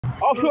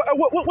Also,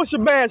 what's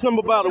your badge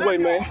number, by the way,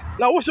 man?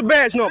 Now, what's your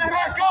badge number?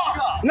 Back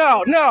up!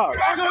 No.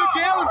 Back go to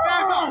jail and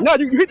back up! No,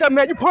 you hit that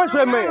man. You punch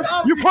that man.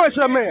 You punch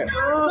that man.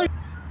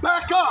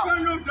 Back up!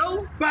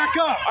 Back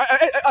up!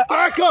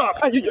 Back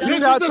up! You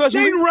There's gotta a touch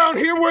me. scene around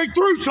here where he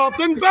threw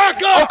something.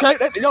 Back up!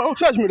 Okay, don't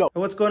touch me, though.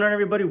 What's going on,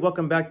 everybody?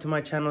 Welcome back to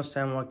my channel,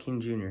 San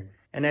Joaquin Jr.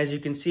 And as you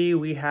can see,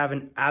 we have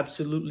an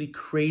absolutely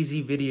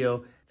crazy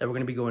video that we're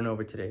going to be going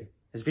over today.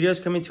 This video is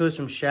coming to us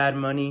from Shad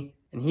Money,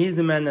 and he's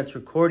the man that's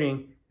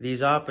recording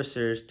these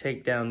officers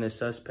take down this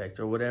suspect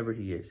or whatever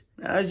he is.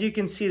 Now, as you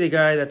can see, the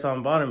guy that's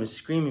on bottom is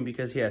screaming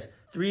because he has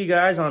 3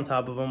 guys on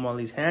top of him while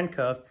he's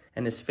handcuffed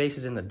and his face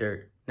is in the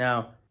dirt.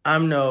 Now,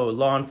 I'm no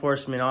law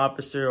enforcement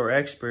officer or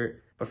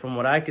expert, but from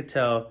what I could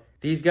tell,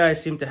 these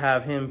guys seem to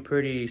have him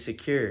pretty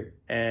secure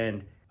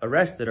and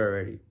arrested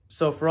already.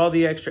 So for all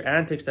the extra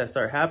antics that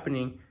start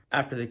happening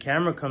after the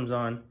camera comes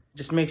on, it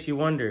just makes you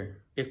wonder,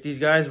 if these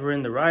guys were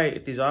in the right,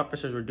 if these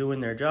officers were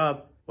doing their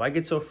job, why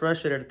get so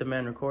frustrated at the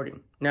man recording?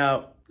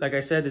 Now, like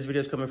I said, this video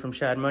is coming from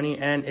Shad Money,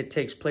 and it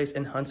takes place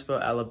in Huntsville,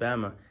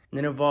 Alabama, and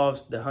it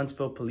involves the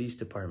Huntsville Police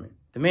Department.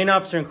 The main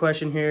officer in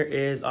question here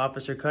is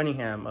Officer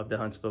Cunningham of the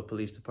Huntsville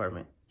Police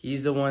Department.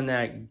 He's the one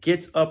that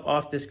gets up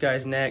off this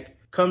guy's neck,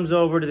 comes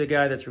over to the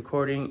guy that's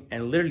recording,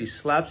 and literally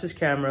slaps his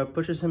camera,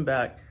 pushes him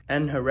back,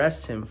 and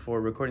arrests him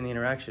for recording the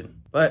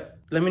interaction. But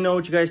let me know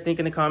what you guys think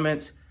in the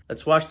comments.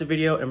 Let's watch the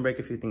video and break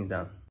a few things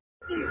down.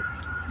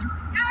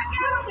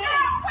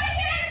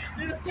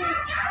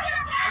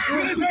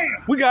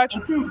 We got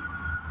you.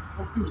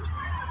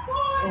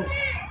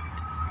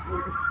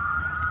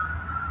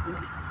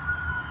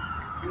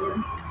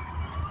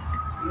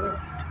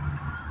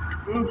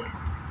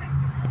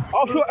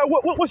 Also,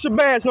 what's your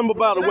badge number,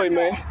 by the way,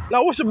 man?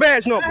 Now, what's your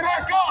badge number?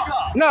 Back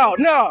up! No.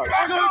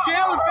 Back go to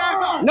jail and back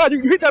up! No,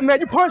 you hit that man.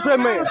 You punch that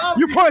man.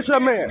 You punch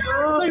that man.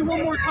 I'll tell you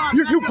one more time.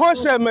 You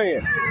punch that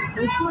man.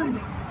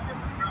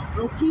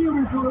 Don't kill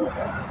me, bro.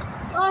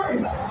 Hey!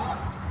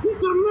 Get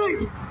the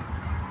leg!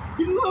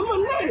 You love my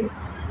leg!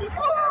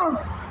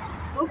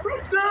 Open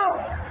it down!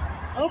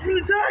 Open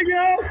it down,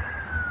 y'all!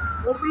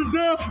 Open it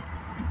down!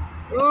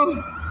 You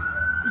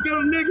got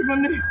a neck in my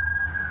neck.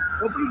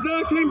 Open it down,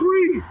 I can't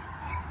breathe.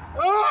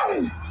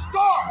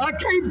 Stop! I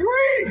can't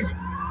breathe!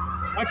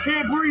 I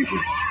can't breathe.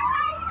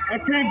 I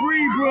can't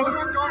breathe, bro. I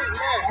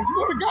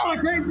swear to God, I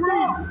can't breathe.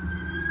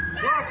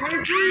 Bro, I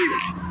can't breathe.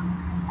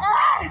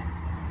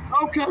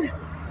 Okay.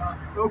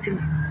 Okay.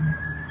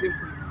 Yes,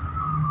 sir.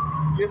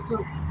 Yes,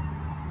 sir.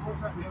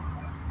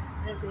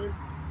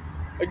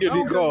 I get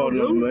these called,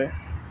 man.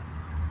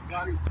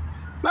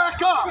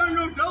 Back up!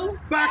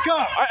 Back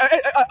up!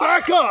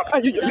 Back up!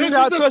 You There's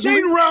gotta a touch me.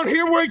 scene around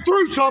here where he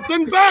threw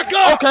something. Back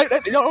up! Okay,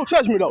 don't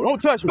touch me, though. Don't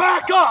touch me.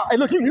 Back up! Hey,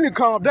 look, you need to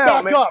calm down,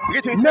 Back man. up!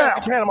 Get your Now!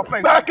 hand on my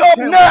face. Back up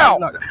now!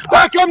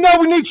 Back up now!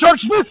 We need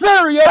church in this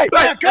area!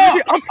 Back up!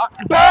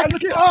 Back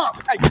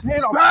up! Hey, get your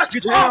hand off. Back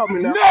Get your hand up off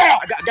me now. now!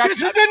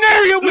 This This is an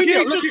area we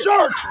need look the here.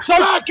 church! So,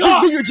 Back you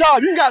up! do your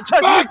job. You ain't gotta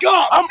touch Back me.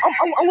 up!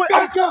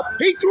 Back up!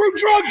 He threw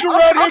drugs around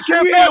here, I'm so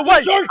 10 we feet have to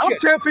away. search I'm it!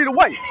 10 feet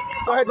away.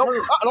 Go ahead.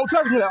 Don't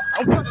touch me now.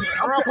 Don't touch me.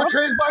 I'll put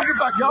your hands behind your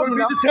back. You're going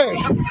to be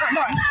detained.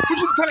 Put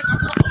you detained.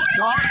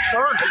 Stop,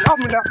 sir. Off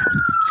me now.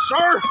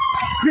 Sir!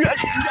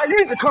 You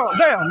need to calm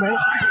down, man.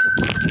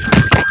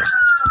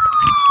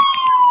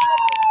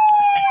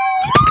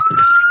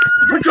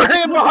 Put your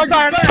hands behind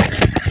your back.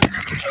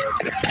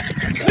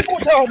 Look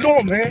what y'all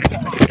doing, man.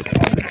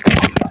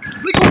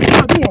 Look what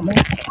y'all doing, man.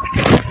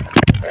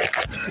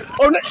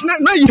 Oh,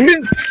 now you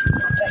hitting.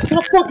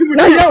 Stop fucking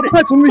resisting. Now y'all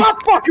touching me.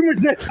 Stop fucking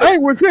resisting. I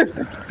ain't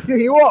resisting. Yeah,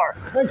 you are.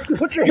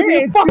 Put your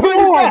hands fucking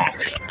arm.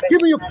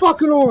 Give me your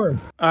fucking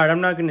arm. All right,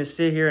 I'm not going to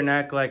sit here and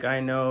act like I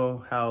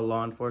know how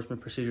law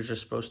enforcement procedures are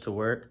supposed to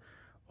work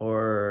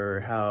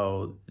or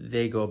how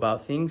they go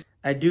about things.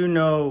 I do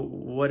know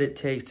what it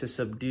takes to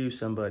subdue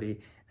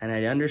somebody, and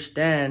I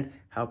understand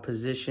how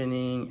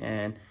positioning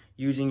and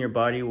using your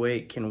body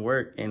weight can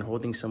work in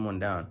holding someone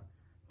down.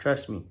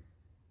 Trust me,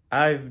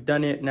 I've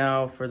done it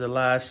now for the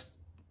last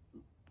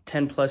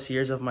 10 plus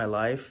years of my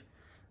life,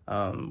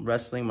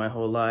 wrestling my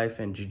whole life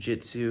and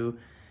jiu-jitsu.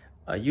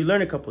 You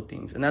learn a couple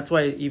things, and that's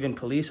why even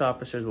police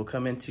officers will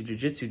come into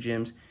jiu-jitsu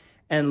gyms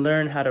and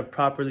learn how to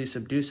properly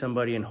subdue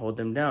somebody and hold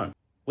them down.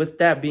 With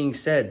that being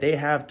said, they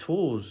have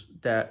tools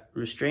that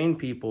restrain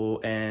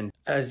people, and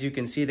as you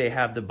can see, they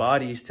have the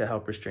bodies to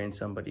help restrain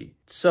somebody.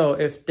 So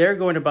if they're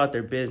going about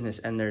their business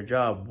and their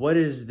job, what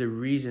is the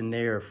reason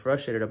they are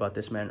frustrated about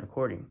this man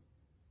recording?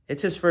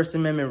 It's his First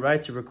Amendment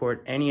right to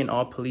record any and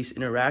all police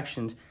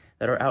interactions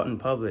that are out in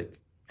public.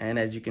 And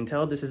as you can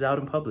tell, this is out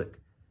in public.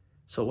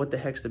 So what the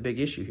heck's the big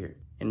issue here?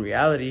 In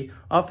reality,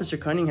 Officer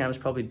Cunningham is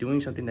probably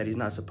doing something that he's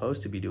not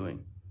supposed to be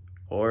doing.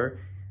 Or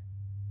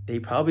they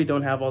probably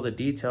don't have all the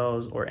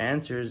details or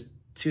answers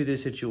to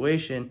this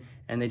situation,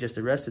 and they just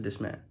arrested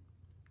this man.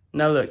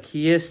 Now look,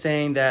 he is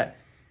saying that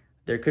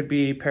there could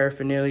be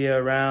paraphernalia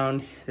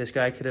around. This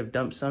guy could have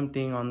dumped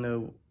something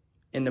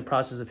in the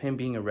process of him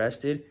being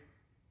arrested.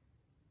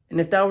 And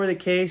if that were the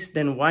case,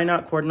 then why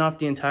not cordon off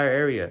the entire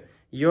area?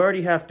 You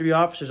already have 3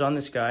 officers on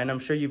this guy, and I'm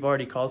sure you've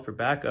already called for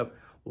backup.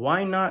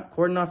 why not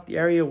cordon off the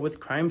area with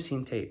crime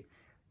scene tape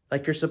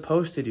like you're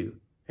supposed to do?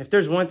 If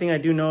there's one thing I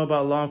do know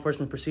about law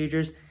enforcement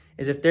procedures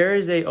is if there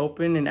is a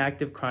open and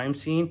active crime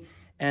scene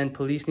and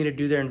police need to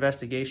do their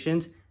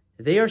investigations,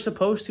 they are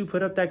supposed to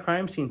put up that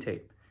crime scene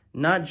tape.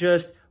 Not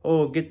just,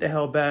 oh, get the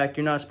hell back,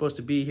 you're not supposed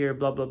to be here,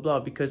 blah, blah, blah.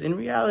 Because in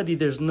reality,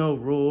 there's no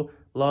rule,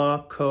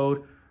 law,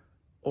 code,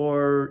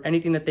 or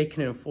anything that they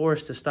can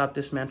enforce to stop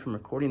this man from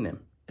recording them,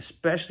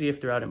 especially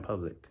if they're out in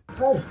public.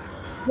 Hey,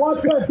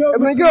 watch that, dude.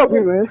 Man, get up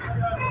here, man.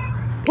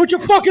 Put your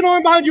fucking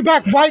arm behind your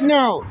back right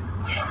now.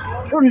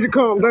 Y'all need to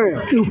calm down.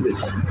 Stupid.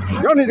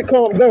 Y'all need to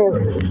calm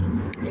down.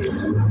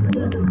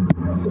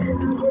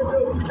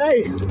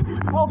 Hey,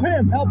 help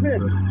him, help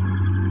him.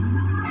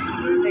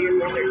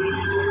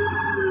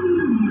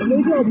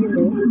 Help me,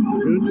 man.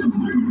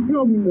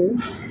 Help me, man.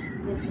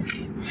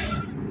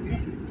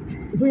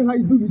 Tell me how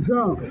you do your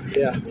job.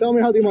 Yeah. Tell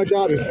me how to do my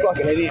job, you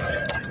fucking idiot.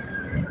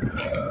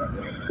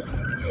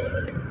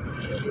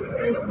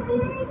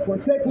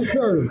 Protect the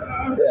curve.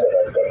 Yeah.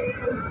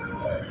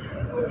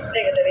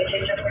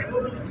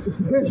 It's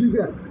the best you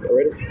got.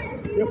 Ready?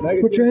 Yep.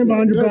 Put your hand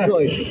behind your back.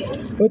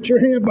 Put your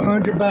hand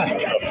behind your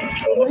back.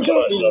 What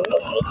else you got?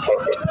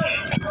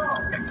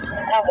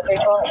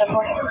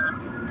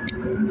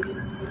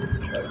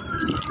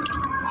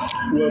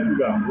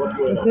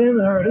 It's him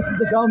and her. This is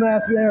the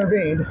dumbass who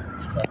intervened.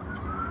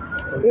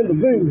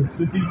 Intervened?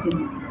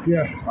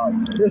 Yeah.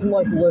 She doesn't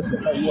like to listen.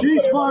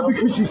 She's fine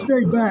because she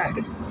stayed back.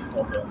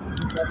 Okay.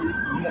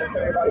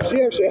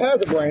 She actually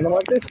has a brain. I'm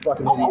like this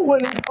fucking idiot. I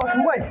went in the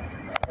fucking way.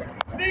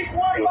 See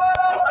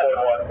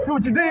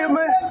what you did,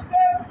 man?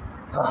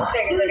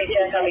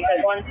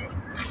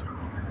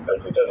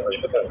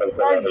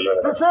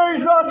 This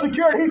area's not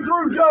secure. He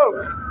threw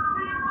dope.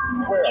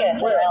 Where?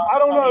 I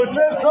don't know. It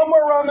says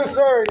somewhere around this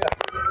area.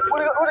 What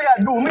do they got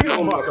to do with me?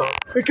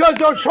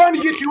 Because I was trying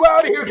to get you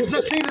out of here because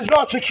this scene is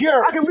not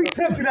secure. I can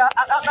re-tip you out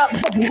the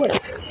fucking way.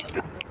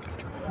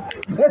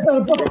 That's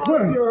not a fucking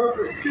crime.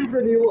 You're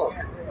stupid you look.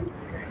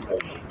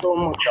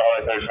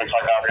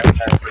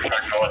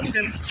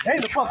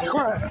 Ain't a fucking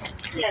crime.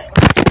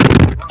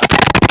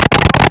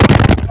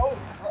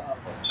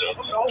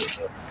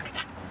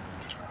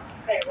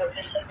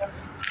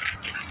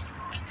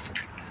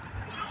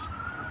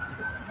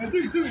 Do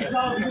your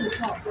job, do your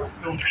job. I'll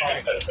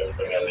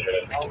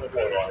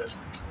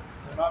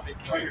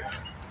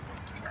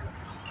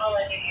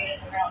let you use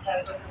the route to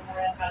go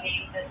around how to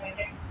use this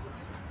meeting.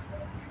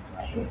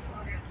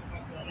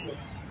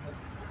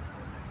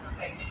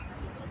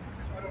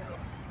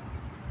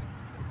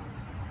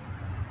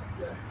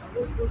 I'm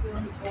just looking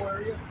around this whole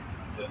area.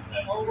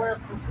 All the way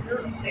up from here.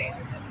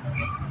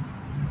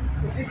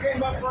 If he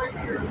came up right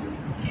here,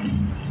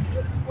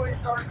 this is when he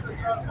started to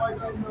try to fight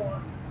that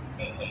Miller.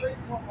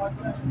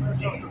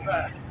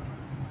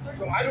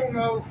 So I don't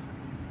know.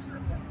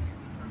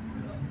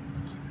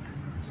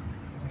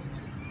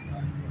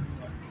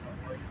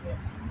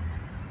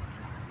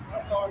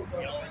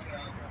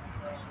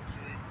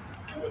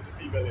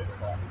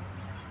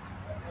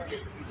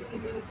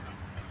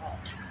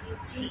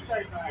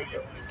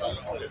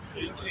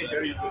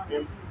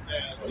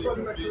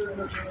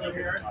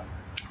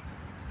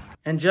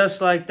 And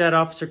just like that,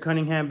 Officer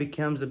Cunningham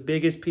becomes the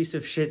biggest piece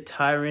of shit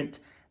tyrant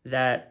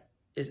that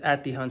is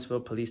at the Huntsville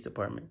Police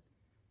Department.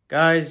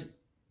 Guys,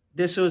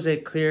 this was a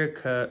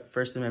clear-cut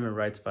First Amendment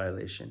rights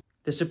violation.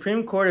 The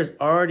Supreme Court has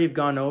already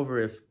gone over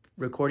if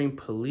recording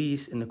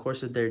police in the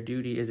course of their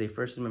duty is a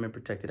First Amendment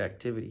protected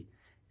activity,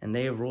 and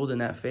they have ruled in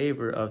that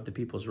favor of the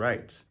people's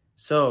rights.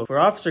 So for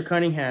Officer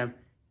Cunningham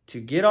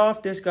to get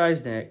off this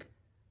guy's neck,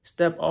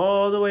 step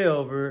all the way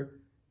over,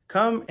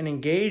 come and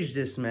engage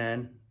this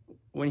man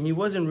when he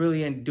wasn't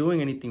really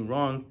doing anything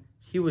wrong,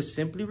 he was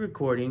simply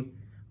recording,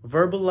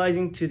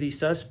 verbalizing to the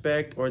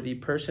suspect or the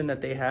person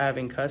that they have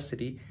in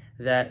custody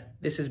that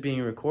this is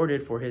being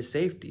recorded for his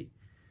safety.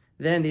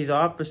 Then these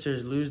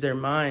officers lose their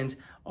minds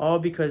all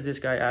because this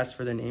guy asked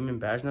for their name and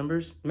badge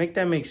numbers. Make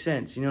that make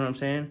sense, you know what I'm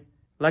saying?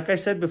 Like I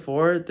said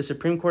before, the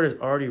Supreme Court has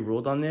already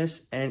ruled on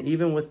this, and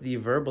even with the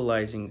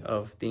verbalizing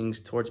of things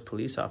towards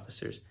police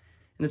officers.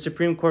 In the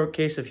Supreme Court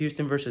case of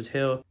Houston versus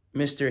Hill,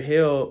 Mr.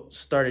 Hill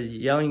started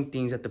yelling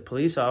things at the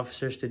police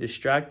officers to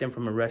distract them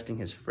from arresting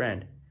his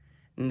friend.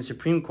 And the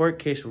Supreme Court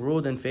case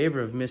ruled in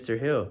favor of Mr.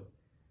 Hill,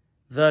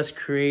 thus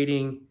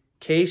creating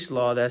case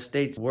law that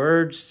states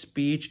words,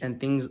 speech, and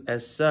things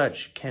as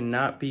such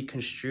cannot be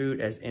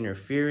construed as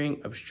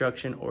interfering,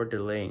 obstruction, or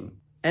delaying.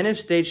 And if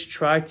states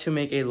try to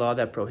make a law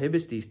that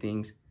prohibits these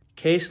things,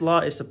 case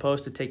law is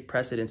supposed to take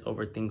precedence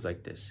over things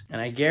like this.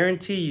 And I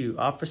guarantee you,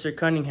 Officer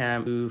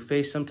Cunningham, who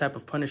faced some type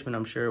of punishment,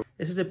 I'm sure,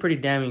 this is a pretty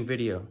damning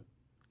video.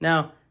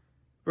 Now,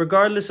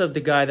 regardless of the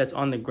guy that's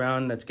on the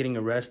ground that's getting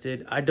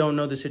arrested, I don't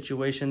know the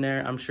situation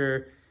there. I'm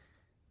sure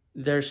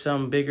there's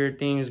some bigger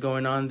things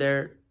going on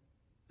there.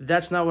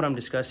 That's not what I'm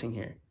discussing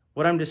here.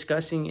 What I'm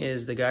discussing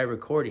is the guy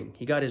recording.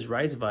 He got his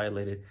rights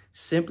violated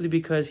simply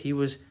because he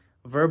was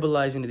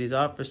verbalizing to these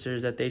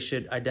officers that they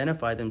should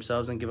identify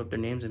themselves and give up their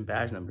names and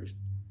badge numbers.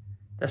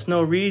 That's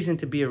no reason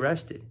to be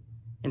arrested.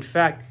 In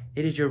fact,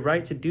 it is your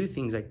right to do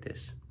things like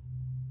this.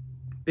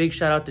 Big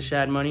shout out to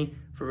Shad Money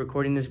for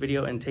recording this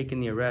video and taking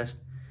the arrest.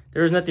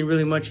 There was nothing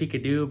really much he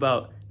could do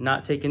about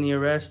not taking the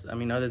arrest. I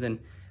mean, other than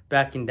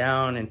backing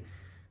down and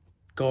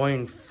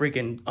going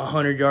freaking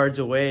 100 yards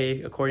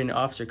away, according to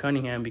Officer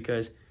Cunningham,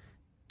 because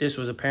this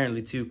was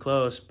apparently too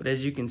close. But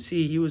as you can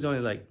see, he was only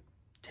like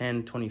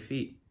 10, 20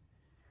 feet.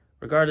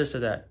 Regardless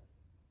of that,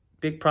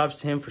 big props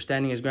to him for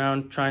standing his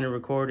ground, trying to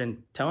record,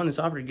 and telling this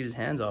officer to get his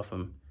hands off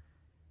him.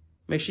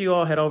 Make sure you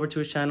all head over to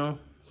his channel,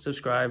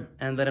 subscribe,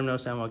 and let him know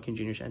Sam Joaquin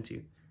Jr. sent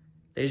you.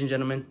 Ladies and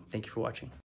gentlemen, thank you for watching.